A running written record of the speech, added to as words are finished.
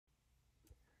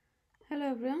Hello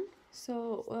everyone.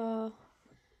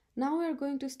 Now we are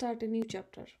going to start a new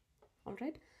chapter. All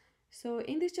right. So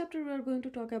in this chapter we are going to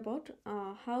talk about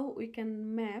how we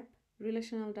can map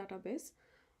relational database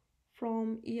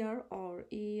from ER or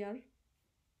ER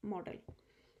model.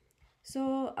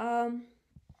 So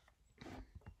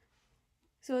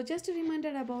just a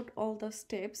reminder about all the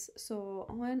steps. So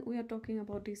when we are talking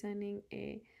about designing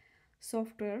a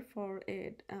software for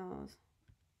a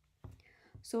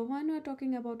so when we are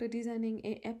talking about designing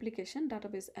a application,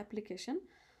 database application,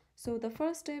 so the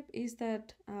first step is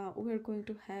that we are going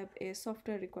to have a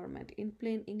software requirement in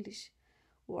plain English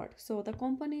word. So the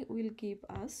company will give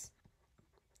us,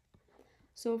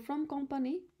 so from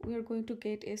company we are going to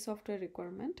get a software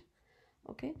requirement.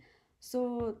 Okay,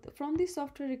 so from this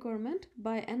software requirement,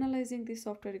 by analyzing this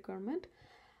software requirement,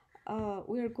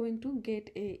 we are going to get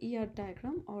a ER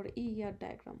diagram or ER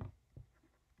diagram.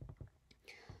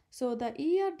 So the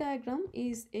ER diagram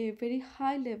is a very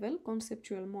high level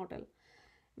conceptual model.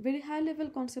 Very high level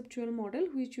conceptual model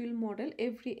which will model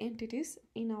every entities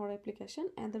in our application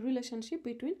and the relationship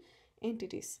between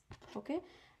entities. Okay,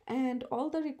 and all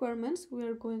the requirements we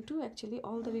are going to model,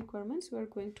 all the requirements we are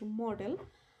going to model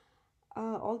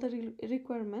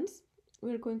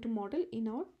in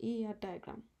our ER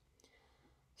diagram.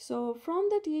 So from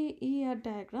that ER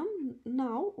diagram,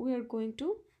 now we are going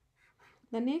to,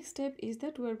 the next step is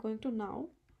that we are going to now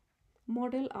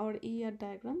model our ER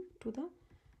diagram to the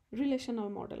relational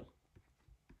model.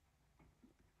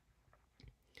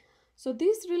 So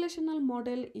this relational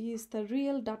model is the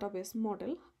real database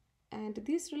model, and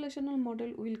this relational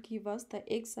model will give us the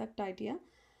exact idea,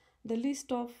 the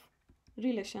list of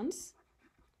relations,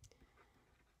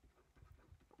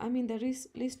 the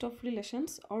list of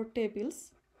relations or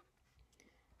tables,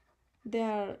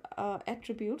 their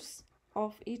attributes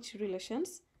of each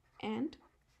relations, and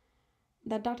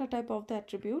the data type of the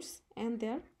attributes and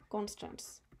their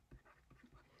constants.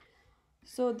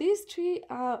 So these three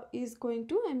is going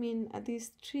to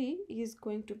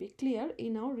be clear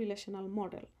in our relational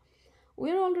model.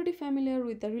 We are already familiar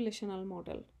with the relational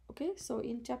model. Okay, so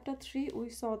in chapter 3 we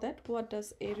saw that what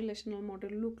does a relational model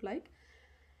look like,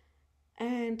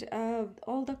 and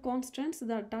all the constants,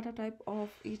 the data type of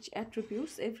each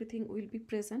attributes, everything will be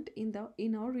present in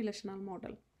our relational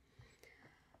model.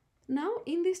 Now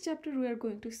in this chapter we are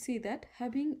going to see that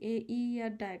having a ER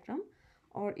diagram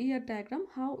or ER diagram,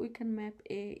 how we can map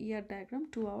a ER diagram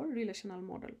to our relational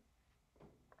model.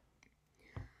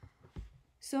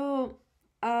 So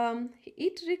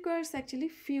it requires actually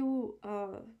few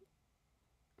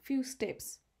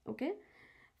steps. Okay,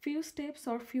 few steps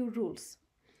or few rules.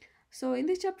 So in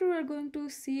this chapter we are going to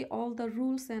see all the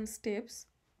rules and steps,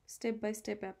 step by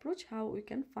step approach, how we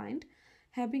can find,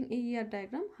 having a ER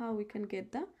diagram, how we can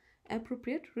get the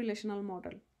appropriate relational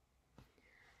model.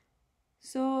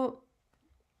 So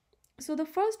the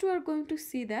first we are going to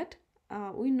see that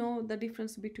we know the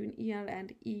difference between ER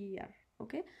and EER.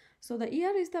 Okay, so the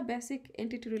ER is the basic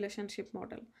entity relationship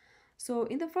model. So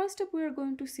in the first step we are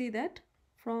going to see that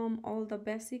from all the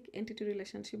basic entity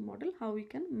relationship model, how we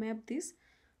can map this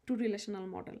to relational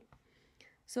model.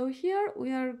 So here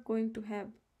we are going to have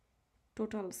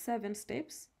total 7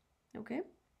 steps. Okay,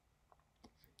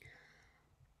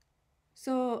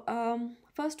 so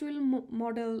first we'll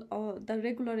model the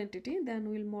regular entity, then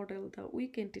we'll model the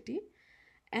weak entity,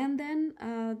 and then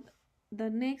the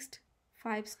next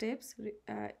 5 steps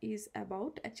is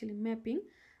about actually mapping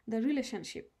the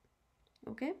relationship.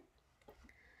 Okay,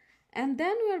 and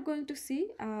then we are going to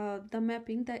see the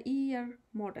mapping the ER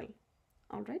model.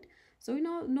 All right, so we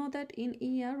know that in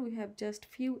ER we have just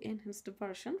few enhanced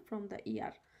version from the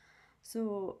ER.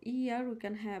 So ER we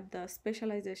can have the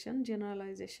specialization,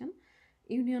 generalization,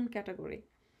 union category.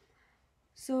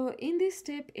 So in this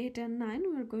step 8 and 9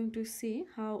 we are going to see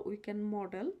how we can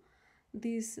model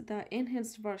the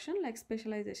enhanced version like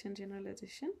specialization,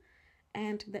 generalization,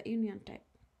 and the union type.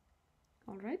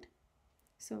 All right,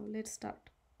 so let's start.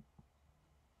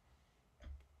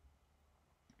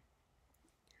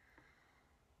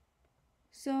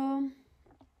 So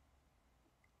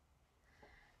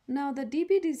now the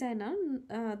DB designer,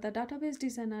 the database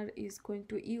designer, is going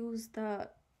to use the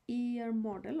ER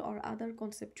model or other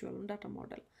conceptual data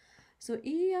model. So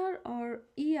ER or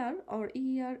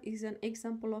ER is an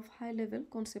example of high level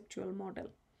conceptual model.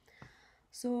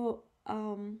 So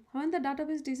when the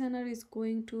database designer is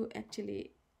going to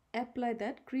actually apply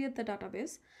that, create the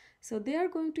database, so they are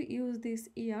going to use this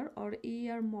ER or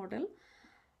ER model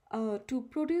to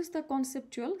produce the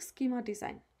conceptual schema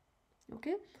design.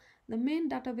 Okay, the main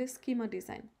database schema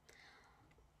design.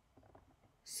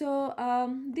 So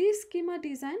this schema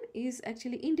design is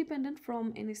actually independent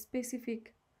from any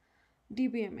specific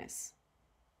DBMS.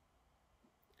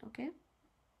 Okay.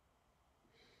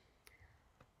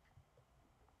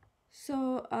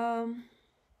 So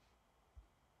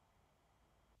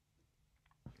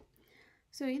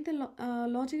so in the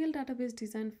logical database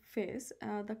design phase,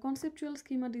 the conceptual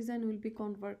schema design will be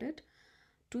converted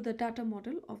to the data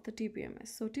model of the DBMS.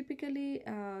 So typically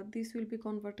this will be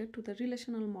converted to the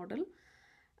relational model.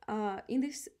 In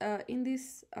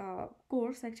this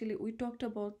course, actually we talked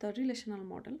about the relational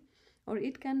model, or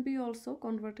it can be also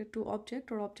converted to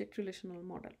object or object relational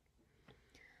model.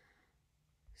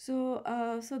 So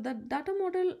the data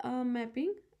model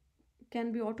mapping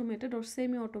can be automated or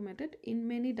semi-automated in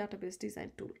many database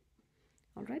design tool.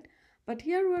 All right, but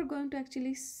here we are going to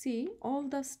actually see all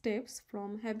the steps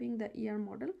from having the ER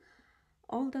model,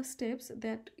 all the steps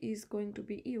that is going to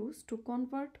be used to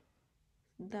convert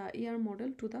the ER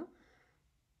model to the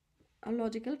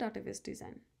logical database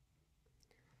design.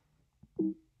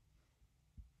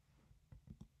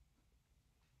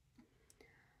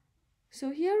 So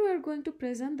here we are going to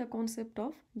present the concept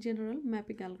of general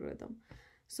mapping algorithm.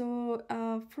 So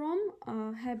from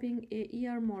having a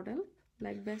ER model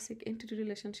like basic entity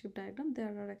relationship diagram,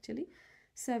 there are actually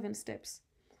 7 steps.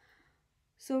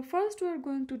 So first we are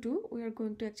going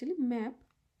to actually map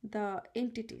the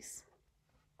entities.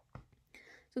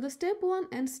 So the step 1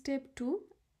 and step 2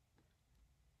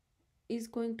 is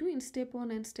going to, in step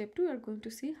 1 and step 2 we are going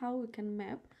to see how we can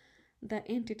map the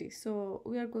entity. So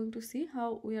we are going to see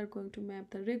how we are going to map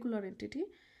the regular entity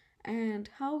and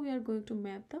how we are going to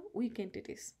map the weak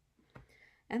entities.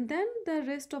 And then the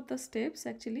rest of the steps,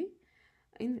 actually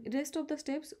in rest of the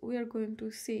steps we are going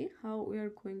to see how we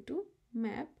are going to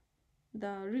map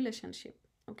the relationship.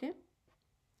 Okay.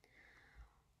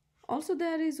 Also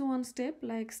there is one step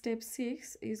like step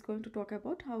 6 is going to talk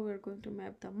about how we are going to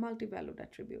map the multi-valued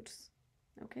attributes.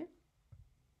 Okay.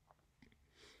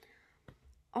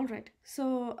 All right,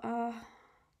 so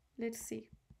let's see.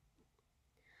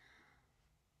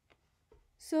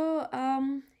 So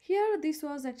here this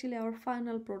was actually our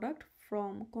final product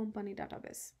from company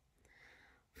database.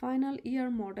 Final ER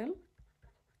model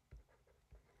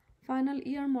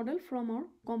from our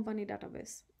company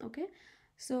database. Okay,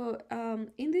 so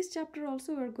in this chapter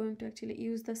also we're going to actually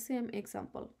use the same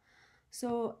example.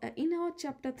 So in our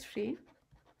chapter 3,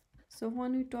 so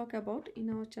when we talk about in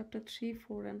our chapter 3,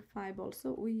 4 and 5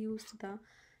 also we used the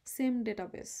same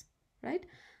database, right?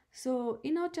 So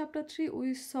in our chapter 3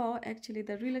 we saw actually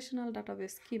the relational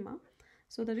database schema.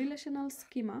 So the relational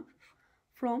schema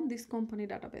from this company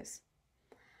database.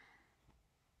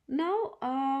 Now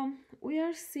we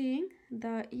are seeing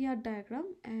the ER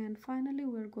diagram, and finally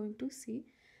we are going to see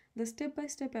the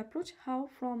step-by-step approach how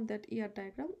from that ER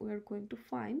diagram we are going to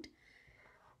find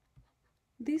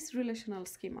this relational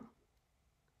schema.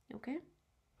 Okay.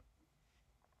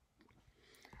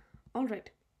 All right.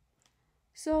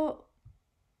 So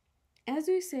as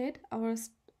we said, our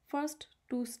first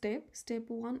 2 steps, step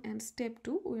 1 and step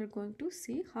 2, we are going to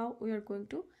see how we are going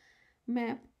to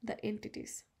map the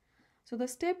entities. So the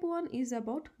step 1 is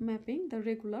about mapping the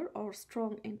regular or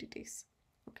strong entities.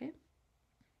 Okay.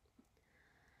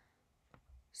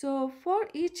 So for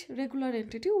each regular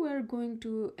entity, we are going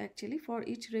to actually, for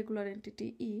each regular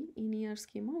entity E in ER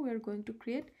schema, we are going to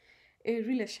create a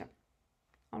relation.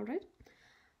 All right.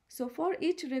 So for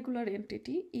each regular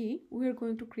entity E, we are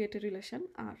going to create a relation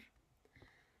R.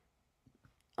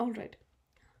 All right.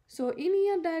 So in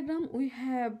ER diagram, we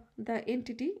have the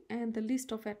entity and the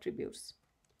list of attributes,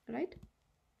 right?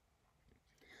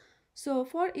 So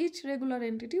for each regular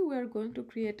entity, we are going to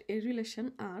create a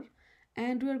relation R,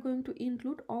 and we are going to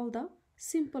include all the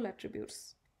simple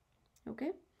attributes.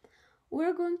 Okay. We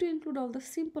are going to include all the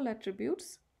simple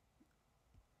attributes.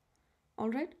 All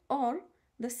right. Or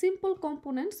the simple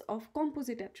components of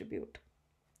composite attribute.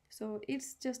 So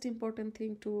it's just important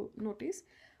thing to notice.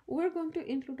 We're going to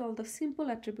include all the simple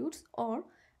attributes or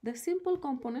the simple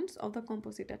components of the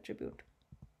composite attribute.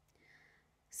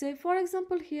 Say for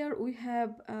example, here we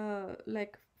have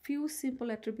like few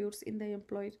simple attributes in the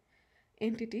employee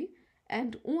entity,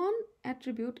 and one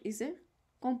attribute is a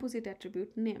composite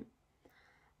attribute name.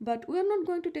 But we are not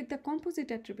going to take the composite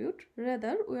attribute,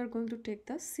 rather we are going to take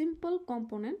the simple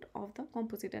component of the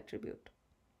composite attribute.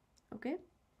 Okay.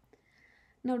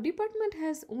 Now department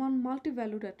has one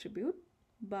multi-valued attribute,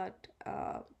 but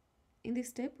in this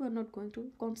step we are not going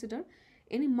to consider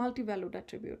any multi-valued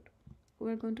attribute.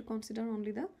 We are going to consider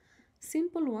only the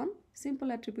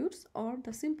simple attributes or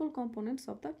the simple components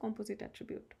of the composite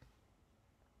attribute.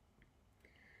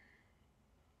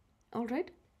 All right.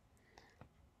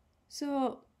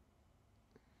 So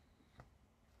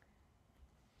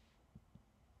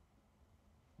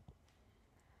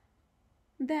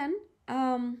Then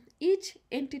each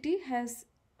entity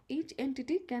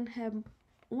can have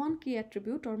one key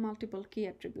attribute or multiple key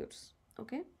attributes.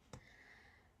 Okay.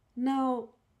 Now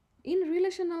in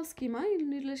relational schema,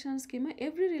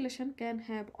 every relation can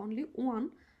have only one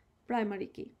primary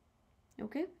key.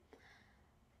 Okay.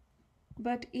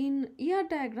 But in ER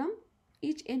diagram,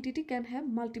 each entity can have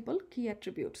multiple key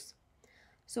attributes.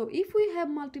 So if we have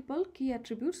multiple key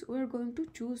attributes, we are going to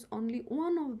choose only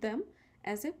one of them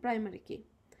as a primary key,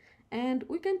 and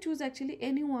we can choose actually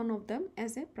any one of them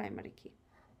as a primary key.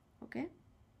 Okay.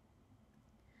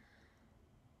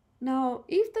 Now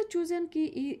if the chosen key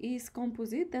is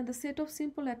composite, then the set of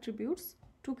simple attributes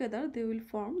together they will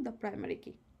form the primary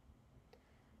key.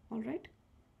 All right.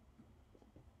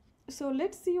 So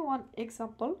let's see one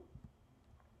example.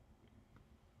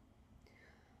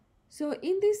 So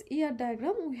in this ER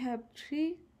diagram, we have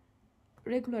three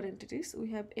regular entities.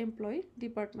 We have employee,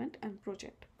 department, and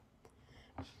project.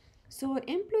 So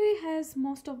employee has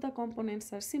most of the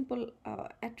components are simple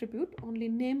attribute. Only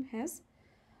name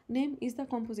is the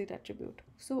composite attribute.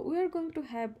 So we are going to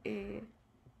have a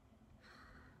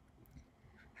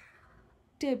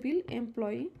table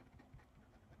employee.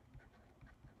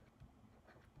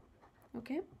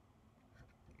 Okay.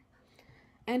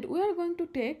 And we are going to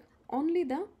take only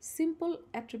the simple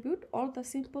attribute or the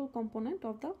simple component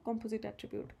of the composite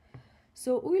attribute.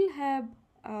 So we will have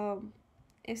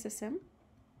SSN,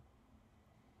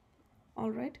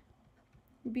 all right,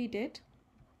 B date,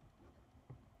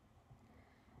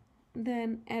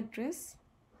 then address,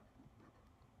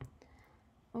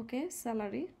 okay,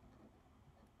 salary,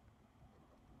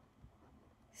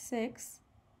 sex,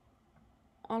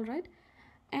 all right,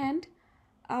 and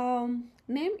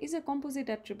name is a composite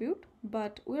attribute,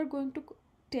 but we are going to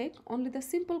take only the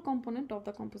simple component of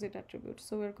the composite attribute.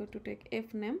 So we are going to take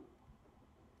F name.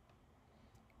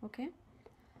 Okay.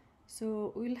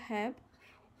 So we'll have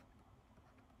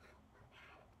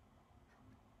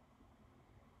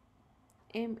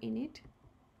M init,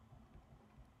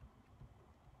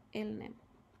 L name.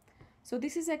 So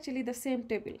this is actually the same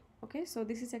table. Okay. So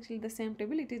this is actually the same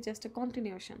table. It is just a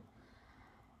continuation.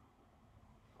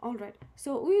 All right,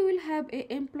 so we will have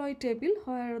a employee table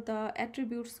where the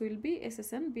attributes will be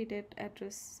SSN, B date,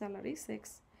 address, salary,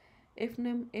 sex, F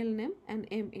name, L name, and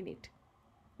M init.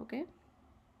 Okay.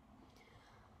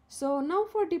 So now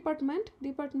for department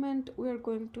we are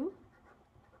going to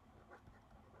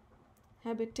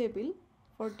have a table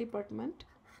for department.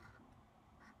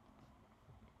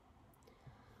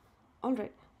 All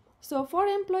right. So for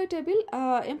employee table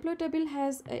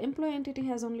employee entity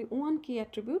has only one key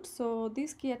attribute. So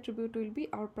this key attribute will be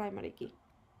our primary key.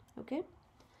 Okay.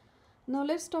 Now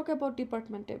let's talk about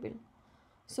department table.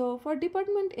 So for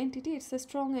department entity, it's a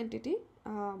strong entity,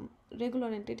 regular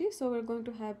entity. So we're going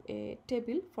to have a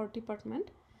table for department.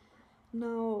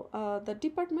 Now the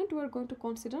department we are going to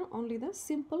consider only the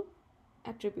simple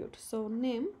attribute. So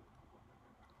name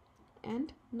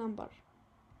and number.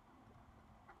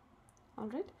 All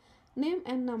right. Name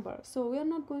and number. So we are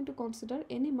not going to consider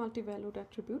any multi-valued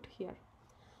attribute here.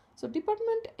 So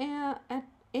department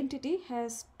entity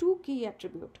has two key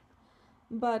attribute,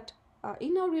 but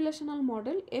in our relational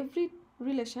model, every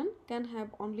relation can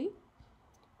have only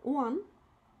one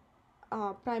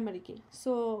primary key.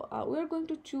 So we are going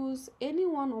to choose any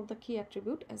one of the key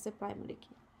attribute as a primary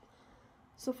key.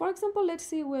 So for example, let's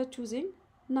say we are choosing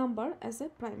number as a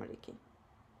primary key.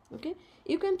 Okay,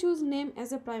 you can choose name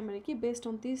as a primary key based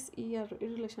on this ER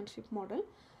relationship model.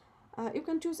 You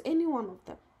can choose any one of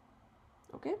them.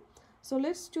 Okay, so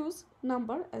let's choose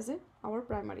number as our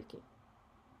primary key.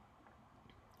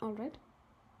 All right.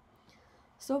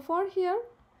 So for here,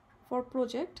 for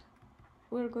project,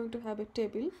 we are going to have a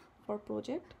table for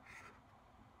project,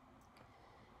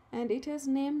 and it has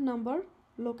name, number,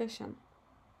 location.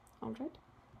 All right.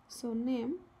 So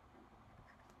name,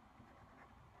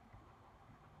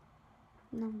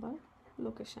 number,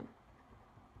 location.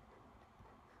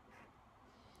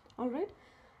 All right.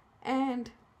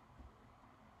 And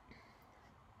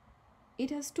it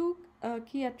has two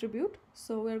key attribute,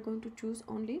 so we are going to choose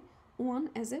only one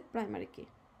as a primary key.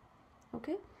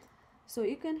 Okay, so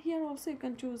you can here also you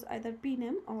can choose either P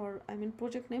name or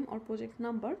project name or project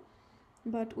number,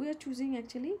 but we are choosing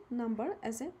actually number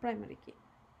as a primary key.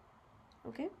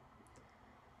 Okay.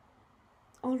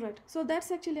 All right, so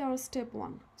that's actually our step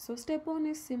one. So step one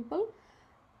is simple.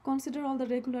 Consider all the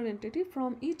regular entity.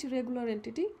 From each regular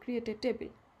entity, create a table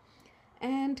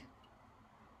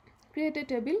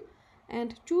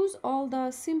and choose all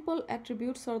the simple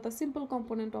attributes or the simple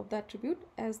component of the attribute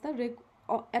as the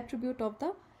attribute of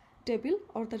the table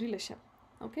or the relation.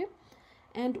 Okay,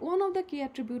 and one of the key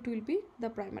attribute will be the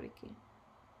primary key.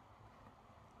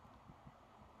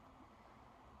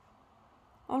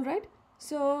 All right,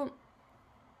 so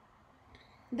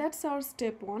that's our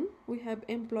step 1. We have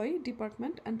employee,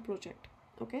 department and project.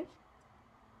 Okay,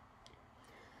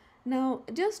 now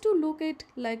just to look it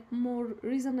like more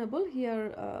reasonable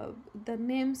here, the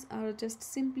names are just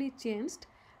simply changed.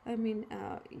 I mean,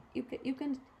 you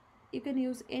can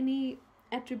use any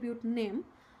attribute name.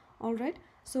 All right,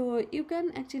 so you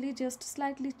can actually just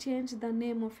slightly change the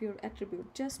name of your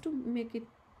attribute just to make it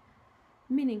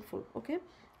meaningful. Okay,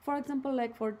 for example,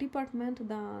 like for department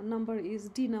the number is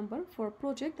D number, for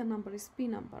project the number is P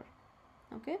number.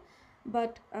 Okay,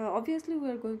 but obviously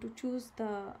we are going to choose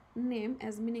the name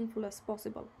as meaningful as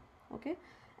possible. Okay,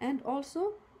 and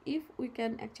also if we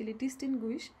can actually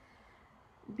distinguish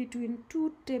between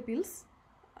two tables,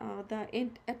 the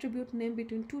attribute name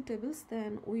between two tables,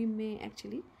 then we may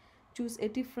actually choose a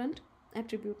different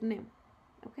attribute name.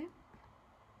 Okay,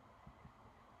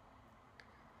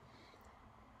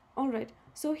 all right,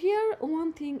 so here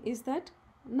one thing is that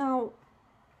now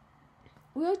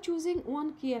we are choosing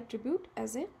one key attribute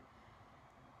as a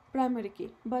primary key,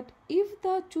 but if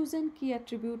the chosen key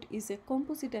attribute is a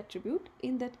composite attribute,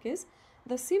 in that case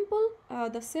the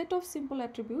set of simple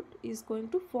attribute is going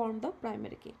to form the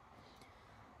primary key.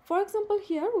 For example,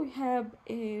 here we have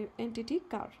a entity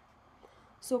car.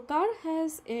 So car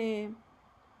has a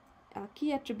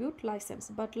key attribute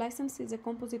license, but license is a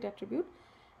composite attribute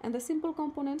and the simple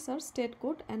components are state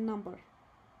code and number.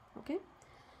 Okay,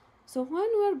 so when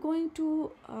we are going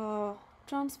to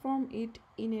transform it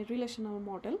in a relational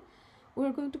model, we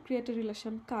are going to create a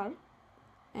relation car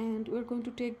and we are going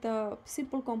to take the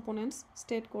simple components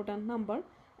state code and number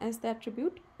as the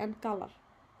attribute and color.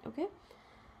 Okay,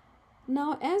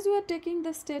 now as we are taking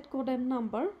the state code and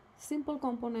number, simple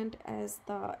component as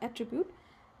the attribute,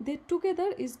 they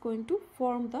together is going to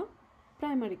form the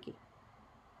primary key.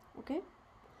 Okay,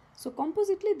 so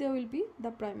compositely they will be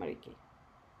the primary key.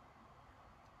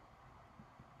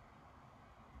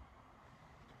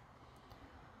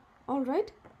 All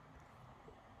right,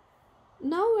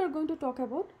 now we are going to talk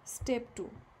about step 2.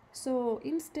 So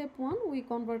in step 1 we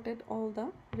converted all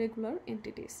the regular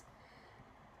entities.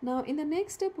 Now in the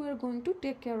next step we are going to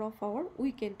take care of our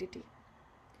weak entity.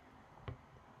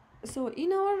 So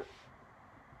in our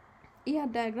ER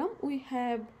diagram we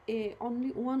have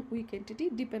only one weak entity,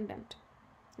 dependent.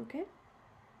 Okay,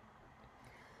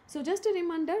 so just a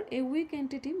reminder, a weak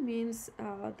entity means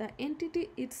the entity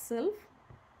itself.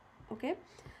 Okay,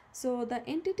 so the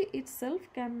entity itself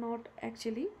cannot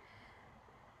actually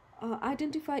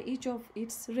identify each of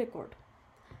its record.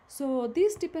 So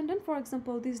this dependent, for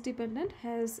example, this dependent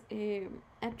has a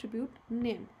attribute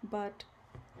name, but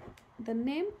the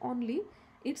name only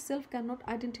itself cannot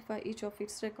identify each of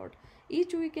its record.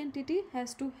 Each weak entity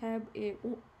has to have a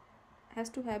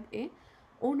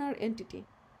owner entity.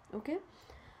 Okay,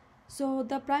 so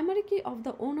the primary key of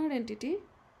the owner entity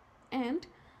and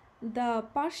the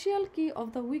partial key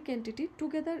of the weak entity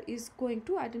together is going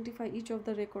to identify each of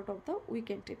the record of the weak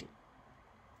entity.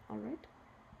 All right,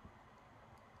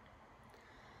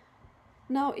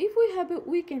 now if we have a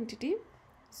weak entity,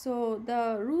 so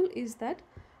the rule is that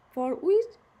for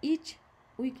each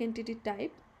weak entity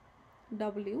type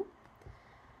W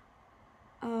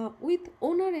with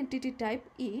owner entity type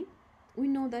E, we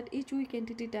know that each weak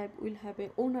entity type will have a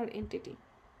owner entity.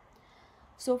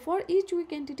 So for each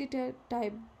weak entity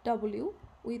type W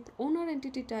with owner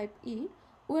entity type E,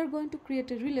 we are going to create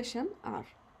a relation R.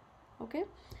 Okay,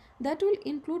 that will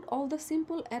include all the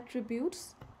simple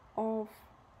attributes of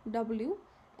W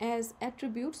as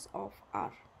attributes of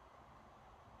R.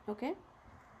 Okay,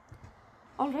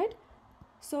 all right,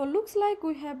 so looks like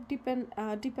we have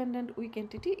dependent weak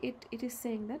entity. It is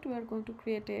saying that we are going to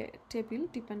create a table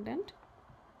dependent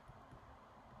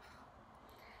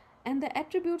and the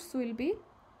attributes will be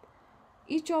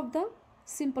each of the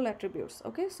simple attributes.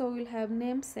 Okay, so we'll have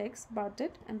name, sex, birth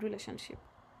date and relationship.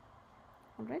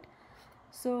 All right,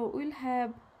 so we'll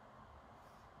have,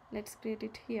 let's create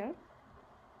it here.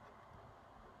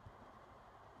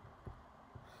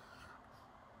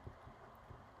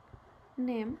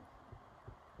 Name,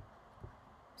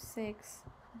 sex,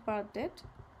 birth date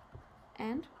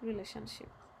and relationship.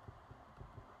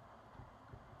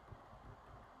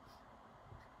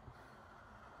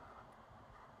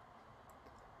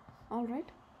 All right,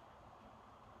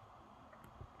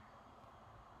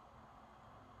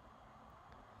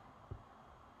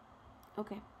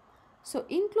 okay, so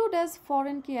include as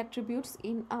foreign key attributes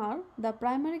in R the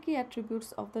primary key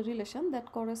attributes of the relation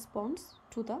that corresponds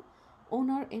to the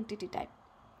owner entity type.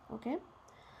 Okay,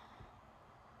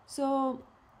 so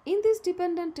in this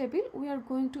dependent table we are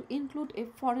going to include a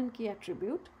foreign key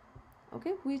attribute.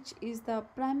 okay, which is the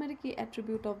primary key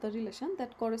attribute of the relation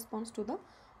that corresponds to the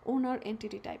owner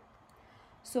entity type.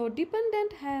 So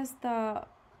dependent has the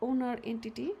owner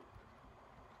entity,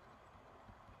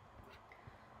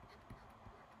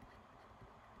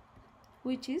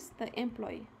 which is the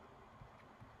employee,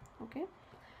 okay,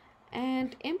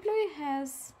 and employee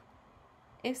has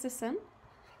SSN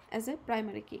as a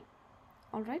primary key.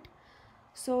 All right,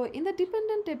 so in the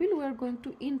dependent table we are going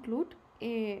to include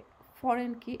a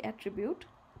foreign key attribute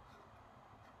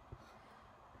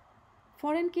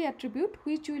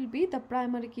which will be the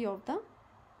primary key of the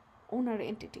owner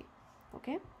entity.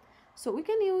 Okay, so we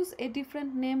can use a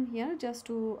different name here just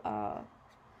to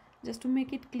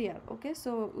make it clear. Okay,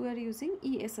 so we are using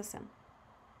ESSN.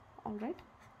 All right,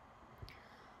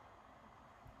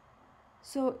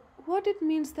 so what it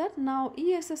means that now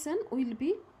ESSN will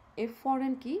be a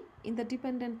foreign key in the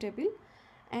dependent table,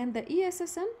 and the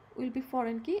ESSN will be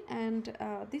foreign key, and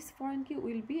this foreign key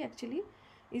will be actually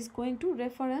is going to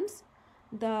reference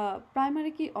the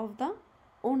primary key of the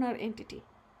owner entity.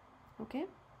 Okay,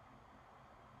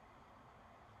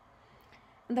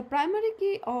 and the primary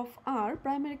key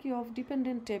of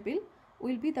dependent table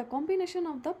will be the combination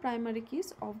of the primary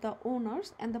keys of the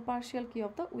owners and the partial key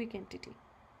of the weak entity.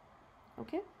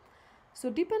 Okay, so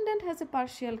dependent has a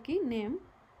partial key name,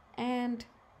 and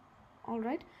all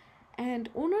right, and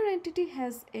owner entity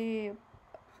has a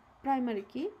primary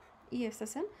key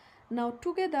ESSN. Now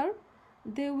together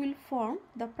they will form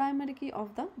the primary key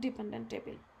of the dependent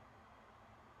table.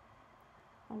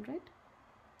 All right,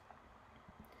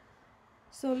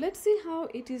 so let's see how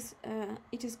it is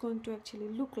going to actually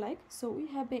look like. So we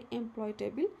have a employee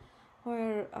table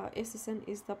where SSN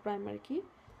is the primary key.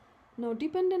 Now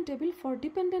dependent table, for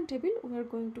dependent table we are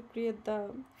going to create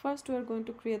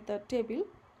the table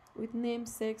with name,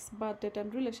 sex, birth date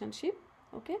and relationship.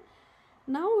 Okay,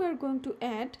 now we are going to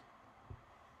add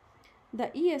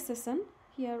the ESSN.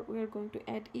 Here we are going to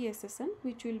add ESSN,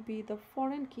 which will be the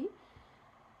foreign key.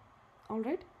 All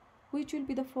right, which will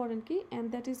be the foreign key,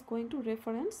 and that is going to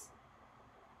reference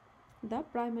the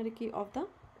primary key of the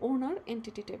owner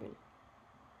entity table.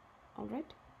 All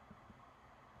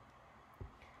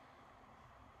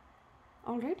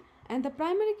right, and the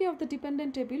primary key of the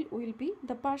dependent table will be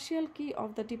the partial key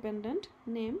of the dependent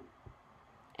name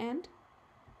and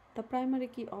the primary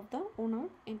key of the owner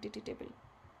entity table.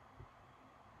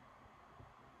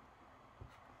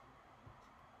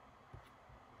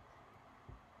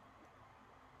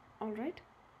 All right,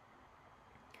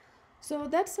 so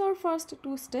that's our first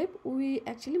two steps. We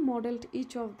actually modeled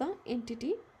each of the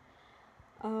entity,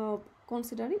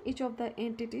 considering each of the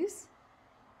entities,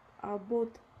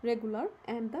 both regular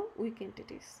and the weak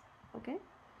entities. Okay,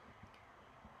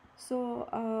 so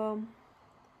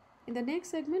in the next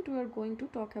segment we are going to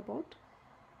talk about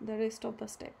the rest of the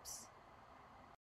steps.